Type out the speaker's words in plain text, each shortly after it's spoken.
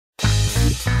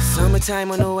Summertime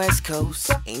on the West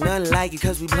Coast, ain't nothing like it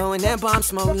cause we blowing that bomb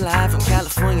smoke live from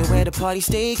California where the party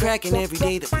stay cracking every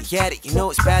day that we at it. You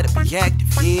know it's bad to be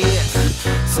active, yeah.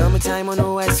 Summertime on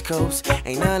the West Coast,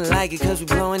 ain't nothing like it cause we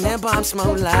blowing that bomb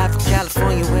smoke live from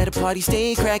California where the party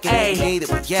stay cracking every day that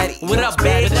we at it. What up,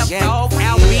 baby? What up, dog?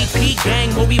 LBP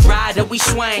gang, when we ride and we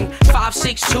swang.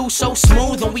 5'6'2", so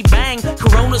smooth when we bang.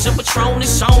 Coronas and Patron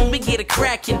is on, we get it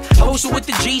cracking. Hosted with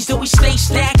the G's that we stay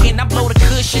stacking. I blow the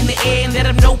cush in the air and let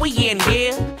them know we in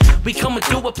here. We coming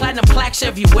through with platinum plaques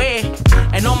everywhere.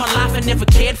 And all my life I never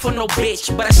cared for no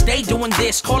bitch, but I stay doing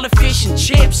this, call it fish and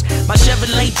chips. My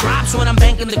Chevrolet drops when I'm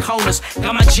banking the corners.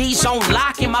 Got my G's on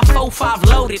lock and my 4-5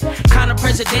 loaded. Kinda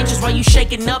presidential's while you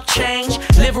shaking up change.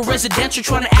 Live a residential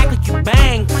trying to act like you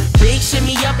bang. Biggz hit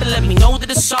me up and let me know that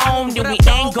it's on. Then we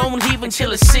ain't gon' leave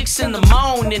until it's 6 in the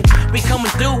morning. We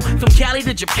coming through from Cali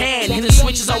to Japan, and the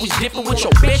switch is always different with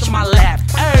your bitch on my lap.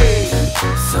 Hey.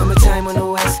 Summertime on the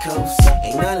West Coast,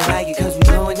 ain't nothing like it cause we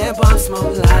blowing that bomb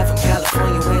smoke live from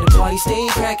California where the party stay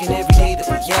cracking every day that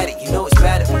we at it. You know it's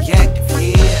bad to be active,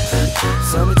 yeah.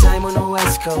 Summertime on the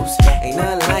West Coast, ain't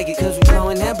nothing like it cause we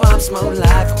blowing that bomb smoke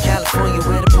live from California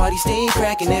where the party stay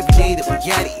cracking every day that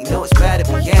we at it. You know it's bad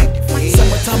to be active, yeah.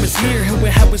 Summertime is here and we're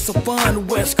having some fun.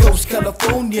 West Coast,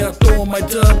 California, throwing my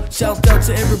dub. Shout out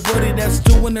to everybody that's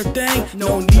doing their thing.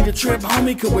 No need a trip,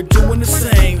 homie, cause we're doing the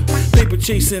same. Paper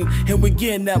chasing and we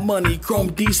getting that money.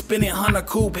 Chrome D spinning, Honda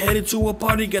coupe, headed to a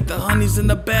party. Got the honeys in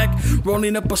the back,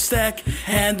 rolling up a stack,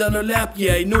 hand on her lap.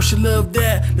 Yeah, you know she love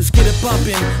that. Let's get it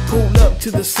poppin'. Pull up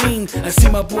to the scene. I see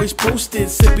my boys posted,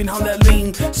 sipping on that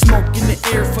lean. Smoke in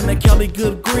the air from the Cali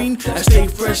good green. I stay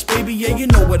fresh, baby, yeah, you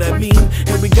know what I mean.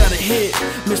 And we got a hit,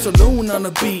 Mr. LoOn on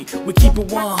the beat. We keep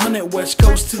it 100, West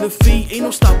Coast to the feet. Ain't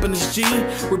no stopping this G.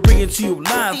 We're bringing to you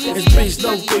live. It's Biggz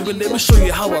low, baby. Let me show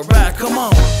you how I ride. Come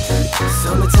on.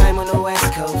 Summertime on the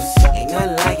West Coast, ain't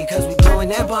nothing like it cause we blowing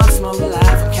that bomb smoke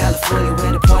live from California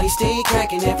where the party stay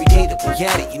cracking every day that we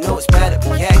at it. You know it's bad to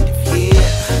be active, yeah.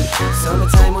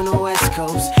 Summertime on the West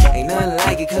Coast, ain't nothing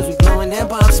like it cause we blowing that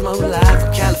bomb smoke live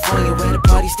from California where the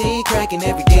party stay cracking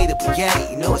every day that we at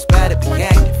it. You know it's bad to be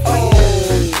active,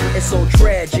 yeah. It's so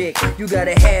tragic, you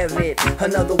gotta have it.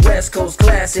 Another West Coast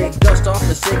classic. Dust off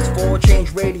the 6-4,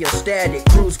 change radio static.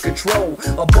 Cruise control,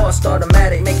 a bust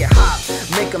automatic. Make it hot,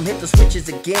 make them hit the switches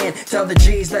again. Tell the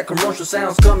G's that commercial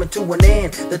sound's coming to an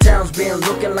end. The town's been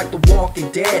looking like the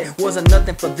Walking Dead. Wasn't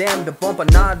nothing for them to bump a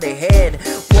nod they had.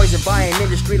 Poison by an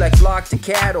industry like flock to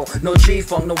cattle. No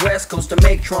G-Funk, no West Coast to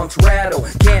make trunks rattle.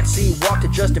 Can't see, walk to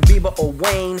Justin Bieber or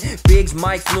Wayne. Biggz,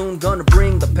 Mike, LoOn gonna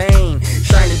bring the pain.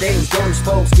 Shining Dames, Jones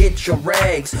folks, get your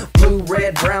rags. Blue,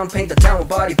 red, brown, paint the town with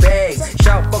body bags.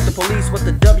 Shout fuck the police with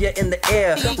the W in the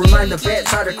air. Remind the vets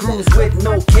how to cruise with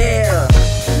no care.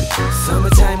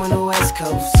 Summertime on the West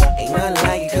Coast, ain't nothing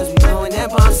like it cause we blowing that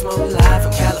bomb smoke live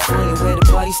from California where the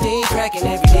party stay cracking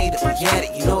every day that we at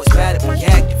it. You know it's bad to be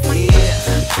active, yeah.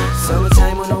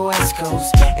 Summertime on the West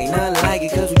Coast, ain't nothing like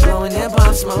it cause we blowing that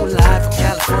bomb smoke live from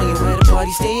California where the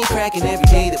party stay cracking every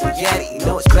day that we at it. You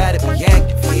know it's bad to be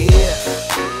active, yeah.